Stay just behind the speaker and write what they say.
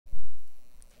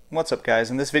What's up, guys?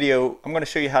 In this video I'm going to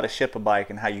show you how to ship a bike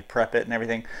and how you prep it and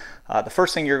everything. The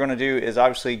first thing you're going to do is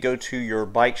obviously go to your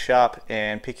bike shop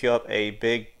and pick you up a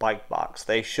big bike box.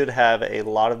 They should have a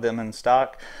lot of them in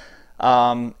stock,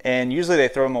 and usually they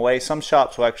throw them away. Some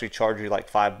shops will actually charge you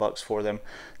like $5 for them.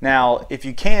 Now if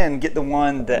you can, get the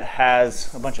one that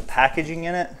has a bunch of packaging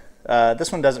in it.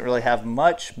 This one doesn't really have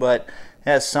much, but it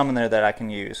has some in there that I can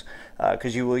use,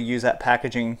 because you will use that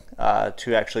packaging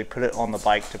to actually put it on the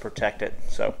bike to protect it.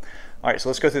 So, all right, so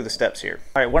let's go through the steps here.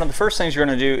 All right, one of the first things you're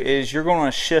going to do is you're going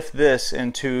to shift this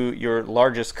into your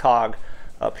largest cog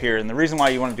up here, and the reason why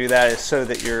you want to do that is so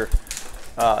that your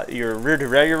rear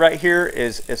derailleur right here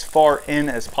is as far in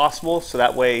as possible, so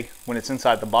that way when it's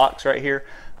inside the box right here,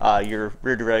 your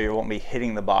rear derailleur won't be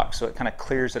hitting the box, so it kind of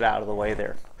clears it out of the way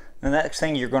there. And the next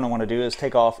thing you're going to want to do is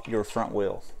take off your front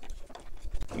wheel.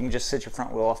 You can just sit your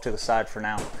front wheel off to the side for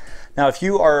now. Now if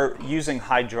you are using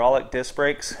hydraulic disc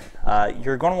brakes,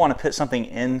 you're going to want to put something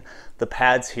in the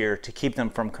pads here to keep them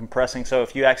from compressing. So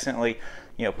if you accidentally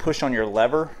push on your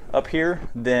lever up here,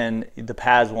 then the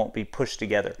pads won't be pushed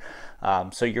together.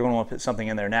 So you're going to want to put something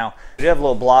in there. Now you have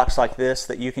little blocks like this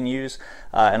that you can use,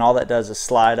 and all that does is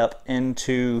slide up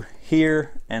into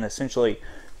here, and essentially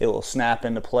it will snap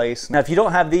into place. Now if you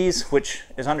don't have these, which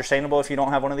is understandable if you don't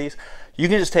have one of these, you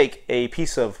can just take a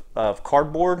piece of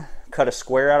cardboard, cut a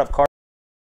square out of cardboard.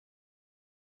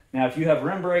 Now if you have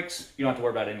rim brakes, you don't have to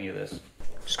worry about any of this.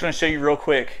 Just going to show you real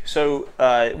quick. So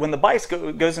when the bike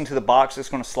goes into the box, it's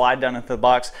going to slide down into the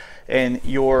box, and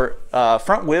your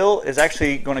front wheel is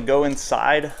actually going to go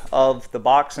inside of the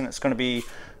box, and it's going to be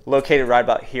located right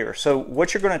about here. So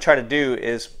what you're going to try to do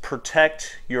is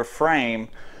protect your frame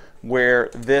where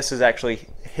this is actually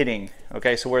hitting.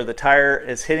 Okay, so where the tire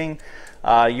is hitting,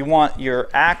 you want your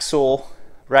axle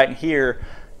right here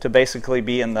to basically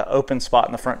be in the open spot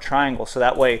in the front triangle, so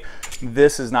that way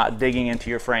this is not digging into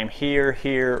your frame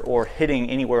here, or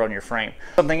hitting anywhere on your frame.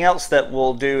 Something else that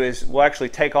we'll do is we'll actually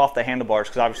take off the handlebars,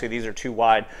 because obviously these are too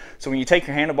wide. So when you take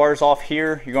your handlebars off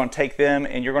here, you're going to take them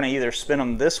and you're going to either spin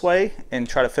them this way and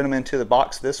try to fit them into the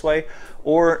box this way,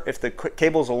 or if the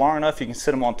cables are long enough, you can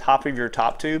sit them on top of your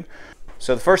top tube.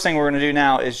 So the first thing we're going to do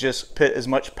now is just put as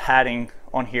much padding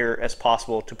on here as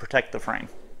possible to protect the frame.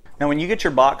 Now when you get your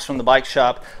box from the bike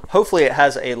shop, hopefully it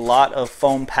has a lot of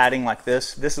foam padding like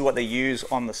this. This is what they use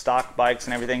on the stock bikes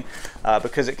and everything,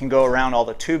 because it can go around all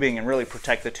the tubing and really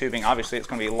protect the tubing. Obviously it's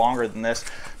going to be longer than this.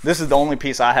 This is the only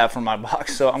piece I have from my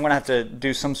box, so I'm going to have to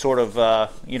do some sort of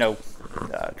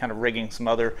kind of rigging some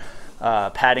other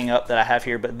padding up that I have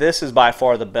here, but this is by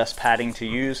far the best padding to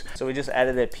use. So we just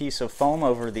added a piece of foam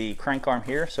over the crank arm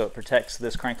here, so it protects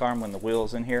this crank arm when the wheel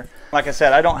is in here. Like I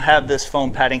said, I don't have this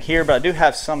foam padding here, but I do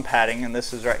have some padding, and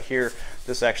this is right here.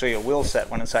 This is actually a wheel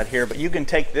set one inside here, but you can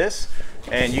take this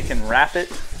and you can wrap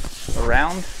it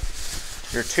around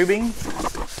your tubing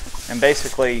and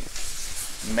basically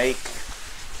make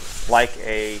like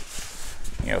a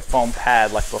foam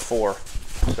pad like before.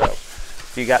 So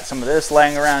if you got some of this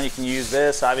laying around, you can use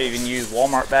this. I've even used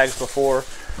Walmart bags before,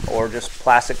 or just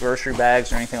plastic grocery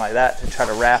bags or anything like that, to try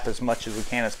to wrap as much as we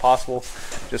can as possible.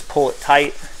 Just pull it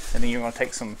tight, and then you're going to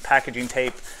take some packaging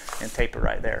tape and tape it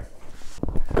right there.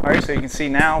 All right, so you can see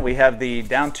now we have the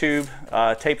down tube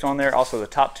taped on there, also the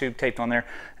top tube taped on there,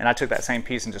 and I took that same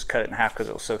piece and just cut it in half because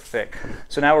it was so thick.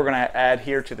 So now we're going to add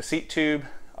here to the seat tube.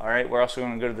 All right, we're also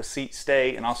going to go to the seat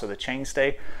stay and also the chain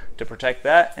stay to protect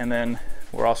that, and then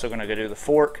we're also going to go to the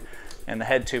fork and the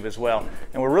head tube as well.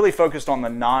 And we're really focused on the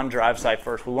non-drive side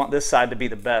first. We want this side to be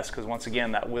the best, because once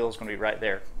again that wheel is going to be right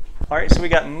there. All right, so we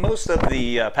got most of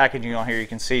the packaging on here. You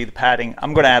can see the padding.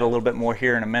 I'm going to add a little bit more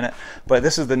here in a minute, but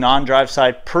this is the non-drive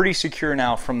side, pretty secure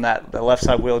now from the left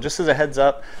side wheel. Just as a heads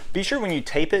up, be sure when you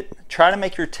tape it, try to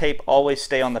make your tape always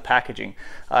stay on the packaging.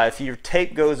 If your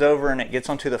tape goes over and it gets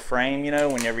onto the frame,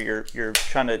 whenever you're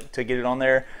trying to get it on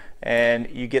there, and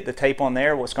you get the tape on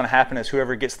there, what's going to happen is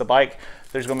whoever gets the bike,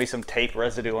 there's going to be some tape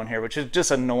residue on here, which is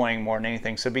just annoying more than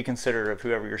anything. So be considerate of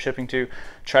whoever you're shipping to.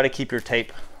 Try to keep your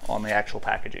tape on the actual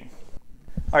packaging.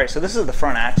 All right, so this is the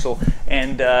front axle,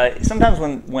 and sometimes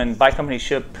when bike companies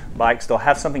ship bikes, they'll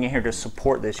have something in here to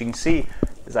support this. You can see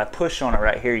as I push on it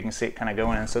right here, you can see it kind of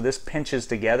going in. So this pinches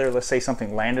together. Let's say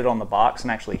something landed on the box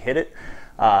and actually hit it.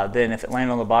 Then if it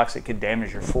landed on the box, it could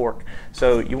damage your fork.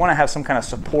 So you want to have some kind of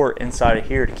support inside of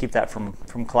here to keep that from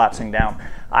collapsing down.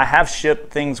 I have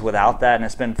shipped things without that and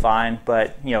it's been fine,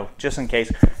 but just in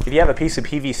case, if you have a piece of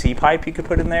PVC pipe you could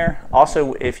put in there.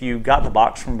 Also, if you got the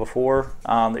box from before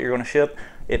that you're going to ship,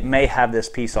 it may have this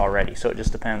piece already, so it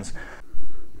just depends.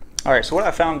 All right, so what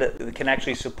I found that can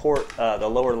actually support the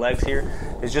lower legs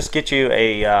here is just get you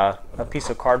a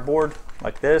piece of cardboard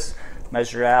like this,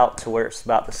 measure it out to where it's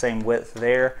about the same width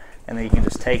there, and then you can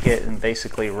just take it and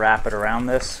basically wrap it around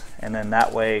this, and then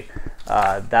that way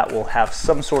that will have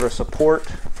some sort of support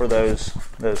for those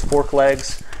fork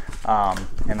legs,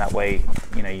 and that way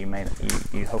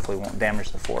you hopefully won't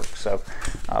damage the fork. So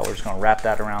we're just going to wrap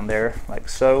that around there like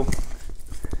so,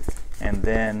 and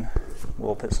then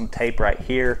we'll put some tape right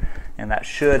here, and that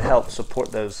should help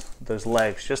support those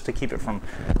legs just to keep it from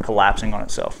collapsing on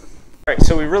itself. All right,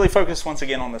 so we really focus once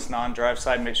again on this non-drive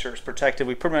side, make sure it's protected.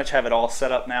 We pretty much have it all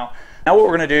set up now. Now what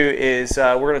we're going to do is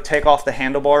we're going to take off the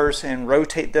handlebars and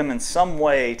rotate them in some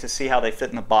way to see how they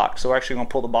fit in the box. So we're actually going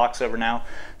to pull the box over now,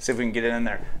 see if we can get it in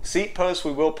there. Seat posts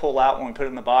we will pull out when we put it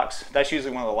in the box. That's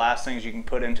usually one of the last things you can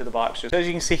put into the box. Just as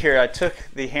you can see here, I took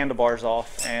the handlebars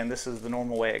off, and this is the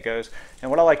normal way it goes.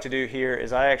 And what I like to do here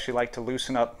is I actually like to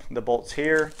loosen up the bolts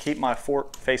here, keep my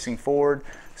fork facing forward,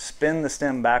 spin the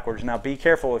stem backwards. Now be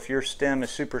careful, if your stem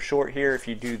is super short here, if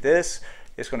you do this,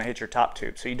 it's going to hit your top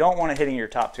tube. So you don't want it hitting your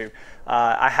top tube.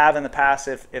 I have in the past,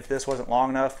 if this wasn't long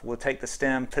enough, we'll take the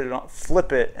stem, put it on,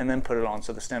 flip it, and then put it on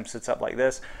so the stem sits up like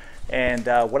this. And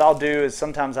what I'll do is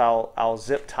sometimes I'll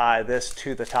zip tie this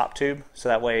to the top tube, so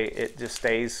that way it just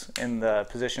stays in the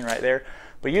position right there.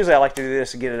 But usually I like to do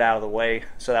this to get it out of the way,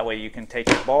 so that way you can take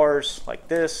your bars like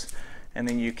this, and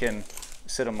then you can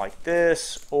sit them like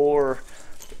this, or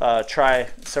try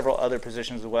several other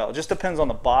positions as well. It just depends on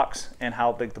the box and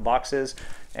how big the box is,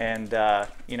 and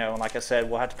and like I said,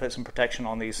 we'll have to put some protection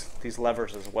on these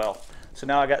levers as well. So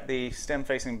now I got the stem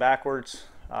facing backwards.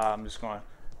 I'm just going to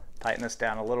tighten this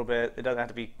down a little bit. It doesn't have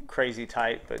to be crazy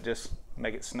tight, but just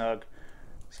make it snug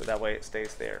so that way it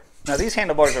stays there. Now these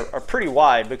handlebars are pretty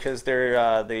wide because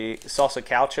they're the Salsa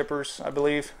cow chippers, I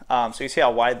believe. So you see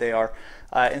how wide they are.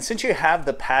 And since you have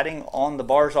the padding on the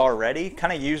bars already,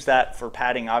 kind of use that for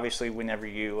padding, obviously, whenever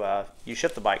you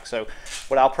ship the bike. So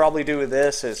what I'll probably do with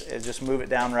this is just move it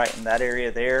down right in that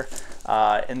area there.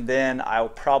 And then I'll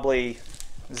probably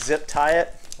zip tie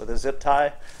it with a zip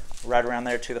tie right around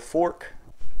there to the fork.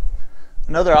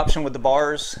 Another option with the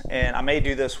bars, and I may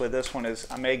do this with this one, is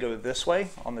I may go this way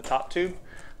on the top tube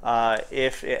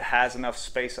if it has enough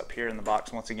space up here in the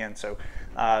box once again. So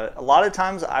a lot of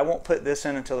times I won't put this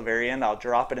in until the very end. I'll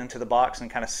drop it into the box and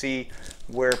kind of see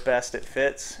where best it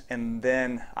fits, and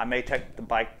then I may take the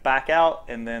bike back out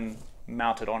and then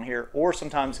mount it on here. Or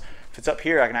sometimes if it's up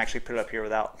here, I can actually put it up here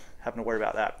without having to worry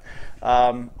about that.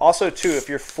 Also too, if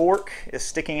your fork is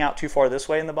sticking out too far this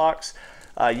way in the box,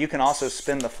 you can also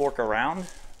spin the fork around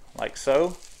like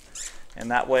so,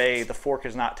 and that way the fork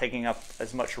is not taking up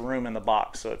as much room in the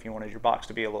box. So if you wanted your box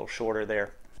to be a little shorter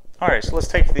there. All right, so let's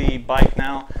take the bike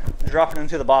now, drop it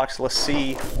into the box. Let's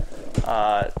see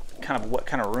kind of what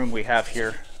kind of room we have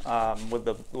here with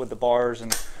the bars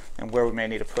and where we may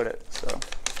need to put it. So.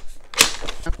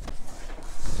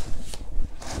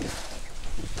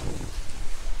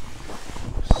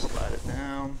 Slide it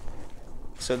down.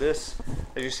 So this,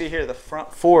 as you see here, the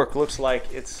front fork looks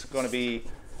like it's going to be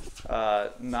it's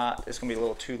going to be a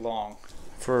little too long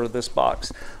for this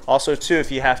box. Also too,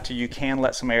 if you have to, you can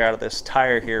let some air out of this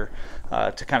tire here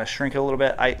to kind of shrink it a little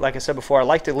bit. Like I said before, I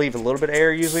like to leave a little bit of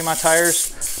air usually in my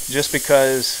tires, just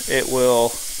because it will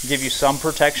give you some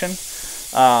protection.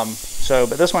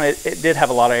 But this one, it did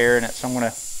have a lot of air in it, so I'm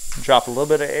going to drop a little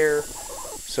bit of air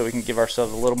so we can give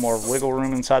ourselves a little more wiggle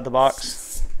room inside the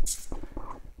box.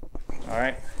 All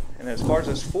right, and as far as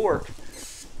this fork,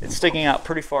 it's sticking out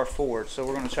pretty far forward, so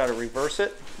we're going to try to reverse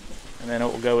it, and then it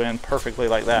will go in perfectly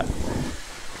like that.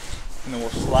 And then we'll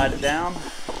slide it down.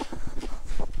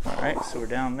 All right, so we're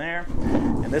down there,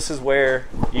 and this is where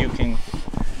you can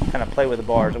kind of play with the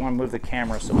bars. I want to move the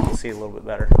camera so we can see a little bit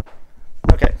better.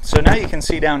 Okay, so now you can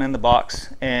see down in the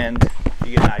box, and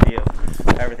you get an idea of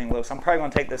how everything looks. I'm probably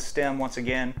going to take this stem once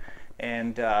again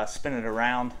and spin it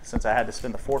around, since I had to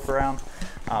spin the fork around.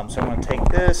 So I'm going to take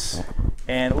this,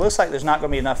 and it looks like there's not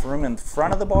going to be enough room in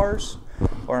front of the bars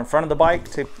or in front of the bike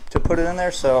to put it in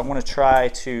there, so I'm going to try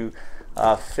to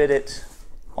fit it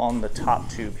on the top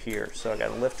tube here. So I got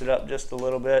to lift it up just a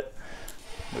little bit,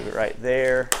 move it right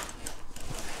there,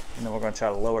 and then we're going to try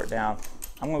to lower it down.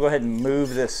 I'm going to go ahead and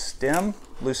move this stem,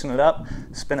 loosen it up,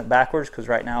 spin it backwards, because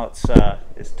right now it's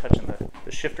touching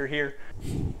the shifter here.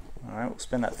 All right, we'll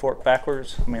spin that fork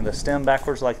backwards, the stem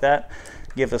backwards like that,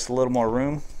 give us a little more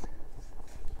room.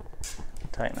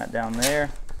 Tighten that down there.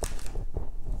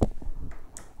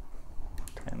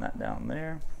 Tighten that down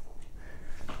there.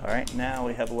 All right, now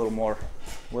we have a little more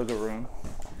wiggle room.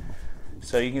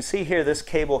 So you can see here, this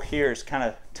cable here is kind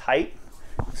of tight.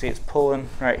 See, it's pulling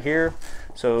right here.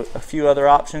 So a few other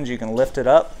options, you can lift it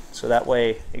up, so that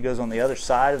way it goes on the other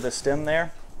side of the stem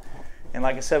there. And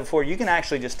like I said before, you can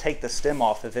actually just take the stem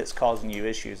off if it's causing you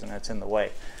issues and it's in the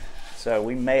way. So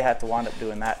we may have to wind up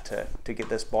doing that to get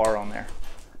this bar on there.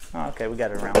 Oh, okay, we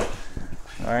got it around.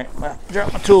 All right, well,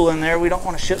 drop my tool in there. We don't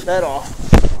want to ship that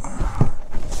off.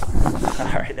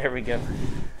 All right, there we go.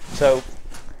 So,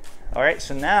 all right,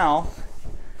 so now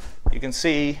you can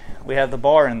see we have the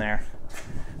bar in there.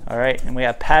 All right, and we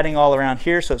have padding all around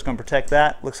here, so it's going to protect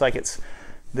that. Looks like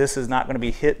this is not going to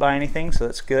be hit by anything, so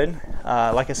that's good.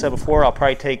 Like I said before, I'll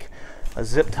probably take a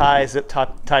zip tie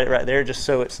it right there just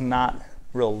so it's not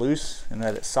real loose and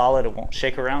that it's solid, it won't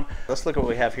shake around. Let's look at what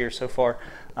we have here so far.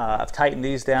 I've tightened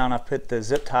these down. I've put the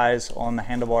zip ties on the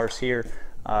handlebars here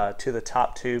to the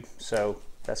top tube, so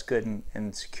that's good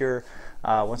and secure.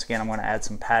 Once again, I'm going to add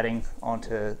some padding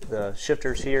onto the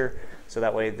shifters here, so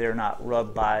that way they're not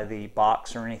rubbed by the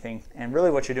box or anything. And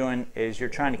really what you're doing is you're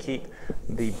trying to keep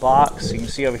the box, you can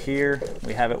see over here,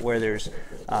 we have it where there's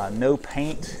no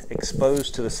paint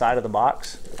exposed to the side of the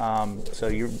box. So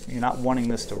you're not wanting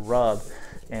this to rub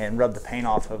the paint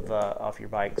off of your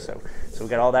bike. So we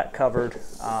got all that covered.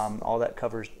 All that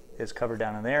is covered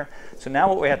down in there. So now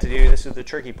what we have to do, this is the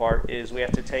tricky part, is we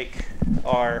have to take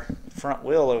our front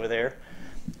wheel over there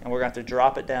and we're going to have to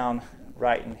drop it down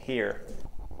right in here.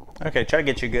 Okay, try to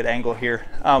get you a good angle here.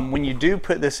 When you do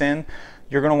put this in,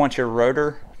 you're going to want your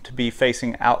rotor to be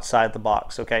facing outside the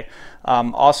box, okay?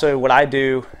 Also, what I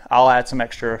do, I'll add some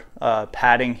extra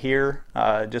padding here,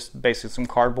 just basically some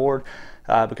cardboard,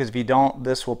 because if you don't,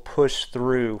 this will push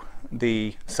through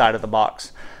the side of the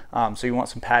box. So you want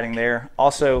some padding there.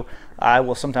 Also, I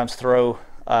will sometimes throw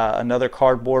another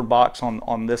cardboard box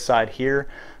on this side here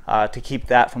to keep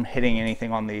that from hitting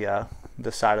anything on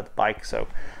the side of the bike. So,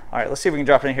 all right, let's see if we can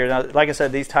drop it in here. Now, like I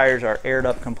said, these tires are aired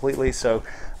up completely, so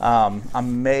I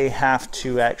may have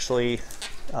to actually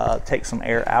take some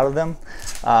air out of them,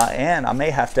 and I may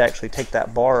have to actually take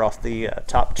that bar off the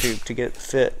top tube to get it to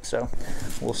fit, so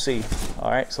we'll see.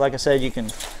 All right, so like I said, you can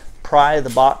pry the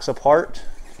box apart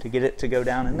to get it to go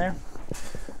down in there.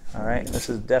 All right, this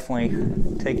is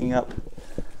definitely taking up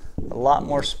a lot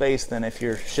more space than if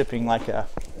you're shipping like a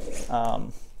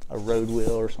road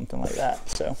wheel or something like that.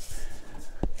 So,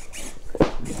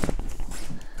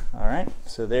 all right,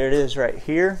 so there it is right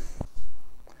here.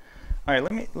 All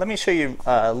right, let me show you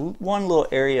one little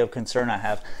area of concern I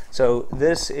have. So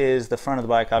this is the front of the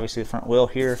bike, obviously the front wheel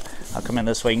here. I'll come in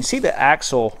this way. You can see the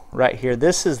axle right here.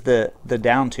 This is the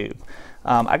down tube.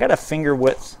 I got a finger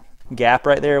width gap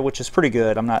right there, which is pretty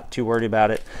good. I'm not too worried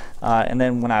about it. And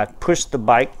then when I push the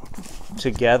bike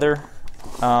together,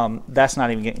 that's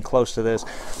not even getting close to this.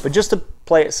 But just to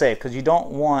play it safe, because you don't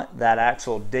want that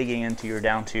axle digging into your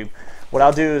down tube, what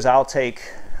I'll do is I'll take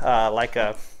like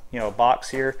a box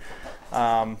here,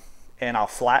 and I'll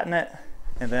flatten it,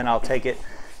 and then I'll take it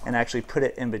and actually put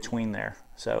it in between there.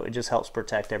 So it just helps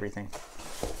protect everything.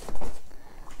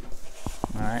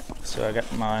 All right, so I got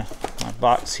my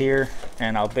box here,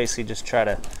 and I'll basically just try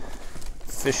to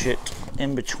fish it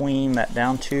in between that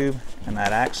down tube and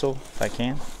that axle if I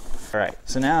can. All right,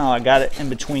 so now I got it in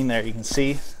between there. You can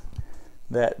see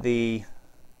that the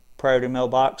priority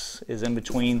mailbox is in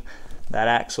between that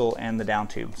axle and the down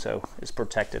tube, so it's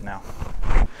protected now.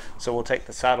 So we'll take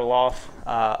the saddle off.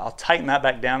 I'll tighten that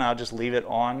back down. I'll just leave it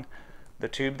on the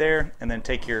tube there, and then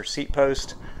take your seat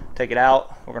post, take it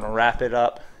out. We're going to wrap it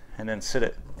up and then sit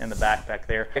it in the back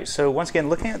there. Okay, so once again,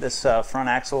 looking at this front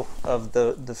axle of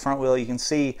the front wheel, you can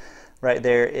see right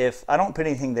there, if I don't put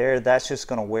anything there, that's just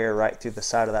going to wear right through the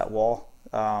side of that wall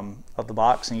of the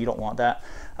box, and you don't want that.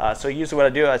 So usually what I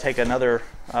do, I take another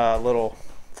little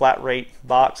flat rate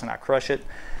box and I crush it,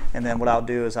 and then what I'll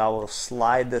do is I will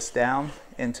slide this down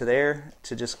into there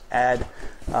to just add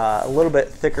a little bit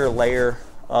thicker layer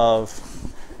of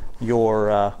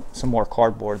your some more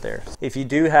cardboard there. If you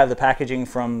do have the packaging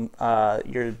from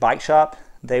your bike shop,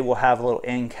 they will have little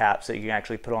end caps that you can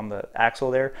actually put on the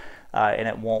axle there, and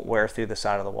it won't wear through the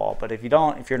side of the wall. But if you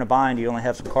don't, if you're in a bind, you only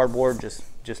have some cardboard,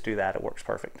 just do that. It works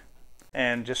perfect.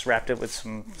 And just wrapped it with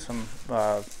some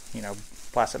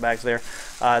plastic bags there.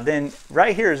 Then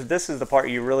right here this is the part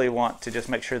you really want to just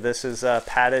make sure this is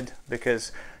padded,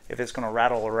 because if it's going to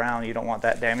rattle around, you don't want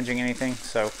that damaging anything.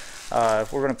 So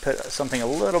if we're going to put something a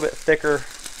little bit thicker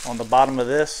on the bottom of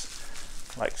this,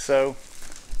 like so,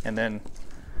 and then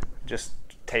just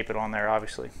tape it on there,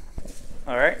 obviously.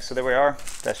 All right, so there we are.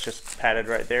 That's just padded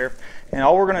right there. And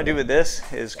all we're going to do with this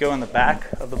is go in the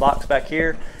back of the box back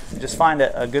here, and just find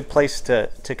a good place to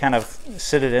kind of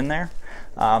sit it in there,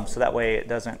 so that way it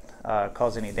doesn't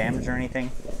cause any damage or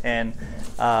anything. And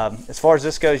as far as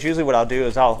this goes, usually what I'll do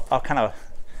is I'll kind of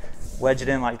wedge it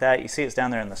in like that. You see it's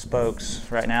down there in the spokes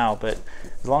right now, but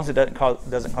as long as it doesn't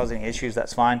cause any issues,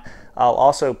 that's fine. I'll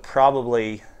also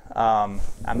probably, what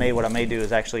I may do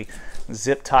is actually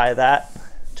zip tie that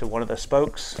to one of the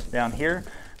spokes down here,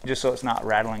 just so it's not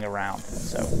rattling around.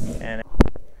 So,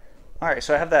 all right,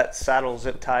 so I have that saddle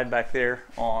zip tied back there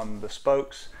on the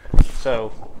spokes,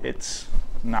 so it's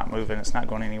not moving, it's not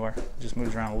going anywhere. It just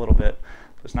moves around a little bit.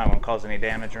 It's not going to cause any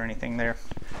damage or anything there.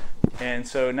 And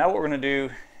so now what we're going to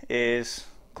do is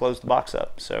close the box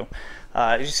up. So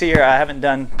as you see here, I haven't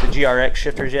done the GRX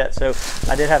shifters yet, so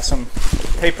I did have some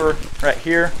paper right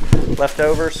here left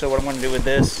over. So what I'm going to do with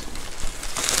this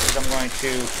is I'm going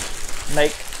to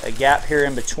make a gap here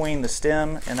in between the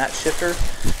stem and that shifter,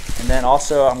 and then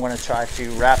also I'm going to try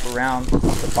to wrap around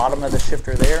the bottom of the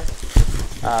shifter there.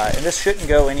 And this shouldn't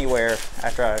go anywhere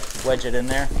after I wedge it in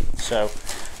there. So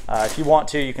if you want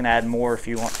to, you can add more if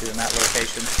you want to in that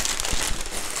location.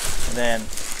 And then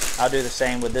I'll do the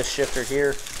same with this shifter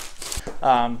here.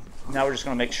 Now we're just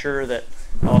going to make sure that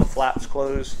all the flaps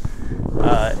close.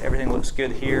 Everything looks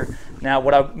good here. Now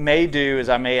what I may do is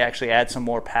I may actually add some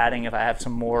more padding if I have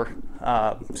some more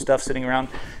stuff sitting around.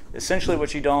 Essentially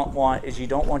what you don't want is you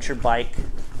don't want your bike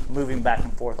moving back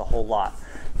and forth a whole lot.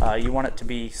 You want it to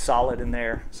be solid in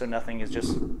there so nothing is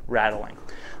just rattling.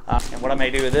 And what I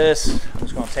may do with this, I'm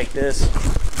just going to take this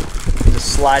and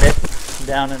just slide it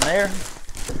down in there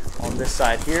on this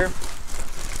side here.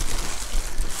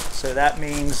 So that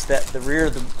means that the rear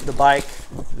of the bike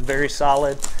is very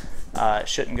solid. It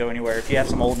shouldn't go anywhere. If you have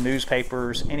some old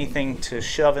newspapers, anything to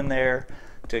shove in there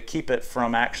to keep it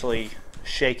from actually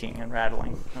shaking and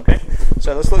rattling. Okay,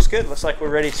 so this looks good. Looks like we're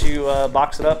ready to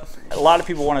box it up. A lot of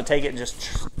people want to take it and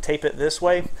just tape it this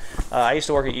way. I used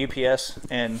to work at UPS,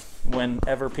 and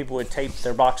whenever people would tape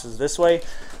their boxes this way,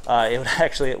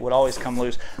 it would always come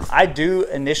loose. I do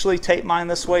initially tape mine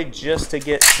this way just to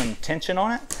get some tension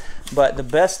on it, but the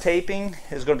best taping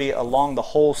is going to be along the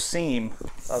whole seam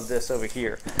of this over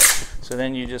here. So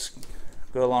then you just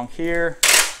go along here,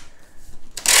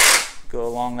 go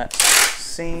along that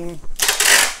seam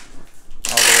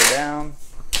all the way down.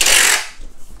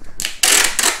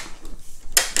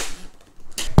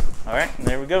 All right, and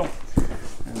there we go.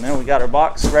 And then we got our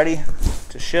box ready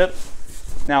to ship.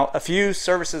 Now, a few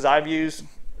services I've used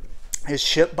is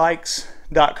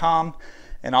shipbikes.com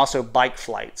and also Bike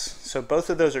Flights. So both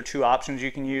of those are two options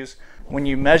you can use. When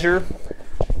you measure,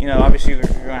 obviously you're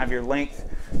gonna have your length,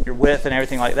 your width, and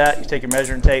everything like that. You take your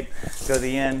measuring tape, go to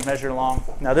the end, measure along.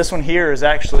 Now this one here is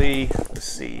actually, let's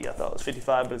see, I thought it was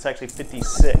 55, but it's actually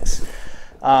 56.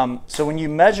 So when you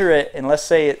measure it, and let's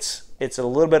say it's a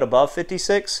little bit above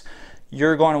 56,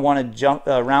 you're going to want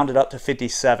to round it up to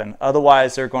 57.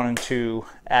 Otherwise, they're going to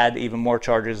add even more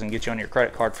charges and get you on your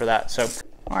credit card for that. So,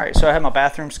 all right, so I have my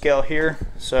bathroom scale here.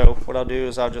 So what I'll do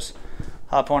is I'll just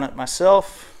hop on it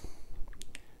myself.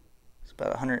 It's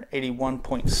about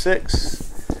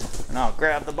 181.6. And I'll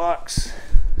grab the box,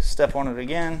 step on it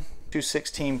again,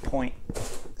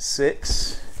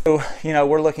 216.6. So,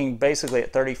 we're looking basically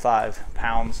at 35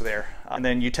 pounds there. And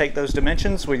then you take those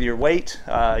dimensions with your weight,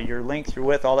 your length, your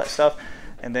width, all that stuff,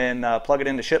 and then plug it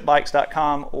into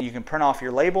shipbikes.com. You can print off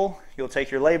your label. You'll take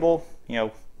your label,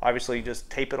 obviously just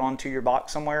tape it onto your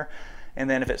box somewhere. And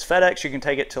then if it's FedEx, you can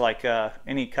take it to like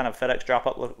any kind of FedEx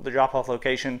drop-off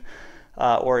location,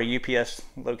 or a UPS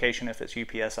location if it's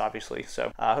UPS, obviously.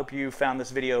 So I hope you found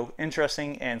this video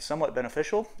interesting and somewhat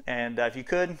beneficial. And if you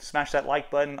could, smash that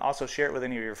like button. Also share it with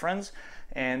any of your friends.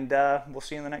 And we'll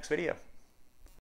see you in the next video.